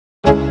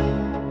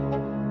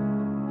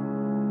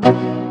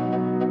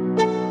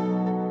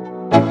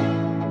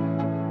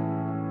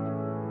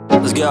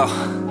Yo,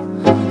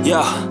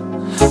 yo,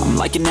 I'm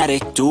like an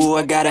addict, do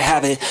I gotta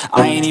have it.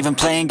 I ain't even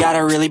playing, got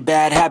a really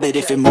bad habit.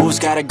 If it moves,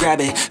 gotta grab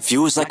it,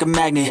 fuse like a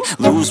magnet.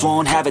 Lose,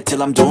 won't have it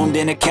till I'm doomed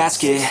in a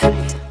casket.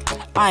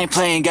 I ain't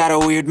playing, got a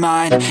weird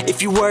mind.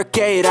 If you work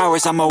 8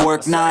 hours, I'ma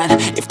work 9.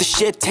 If the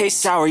shit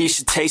tastes sour, you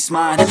should taste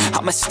mine.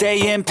 I'ma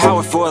stay in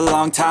power for a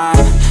long time.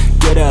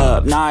 Get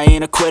up, nah, I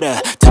ain't a quitter.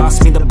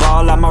 Toss me the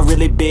ball, I'm a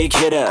really big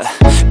hitter.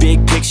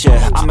 Big picture,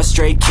 I'm a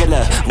straight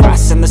killer.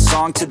 Rising the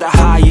song to the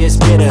highest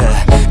bidder.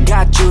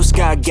 Got juice,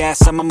 got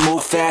gas, I'ma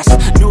move fast.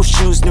 New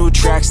shoes, new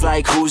tracks,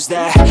 like who's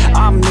that?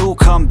 I'm new,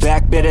 come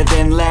back, better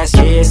than last.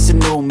 Yeah, it's a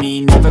new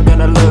me, never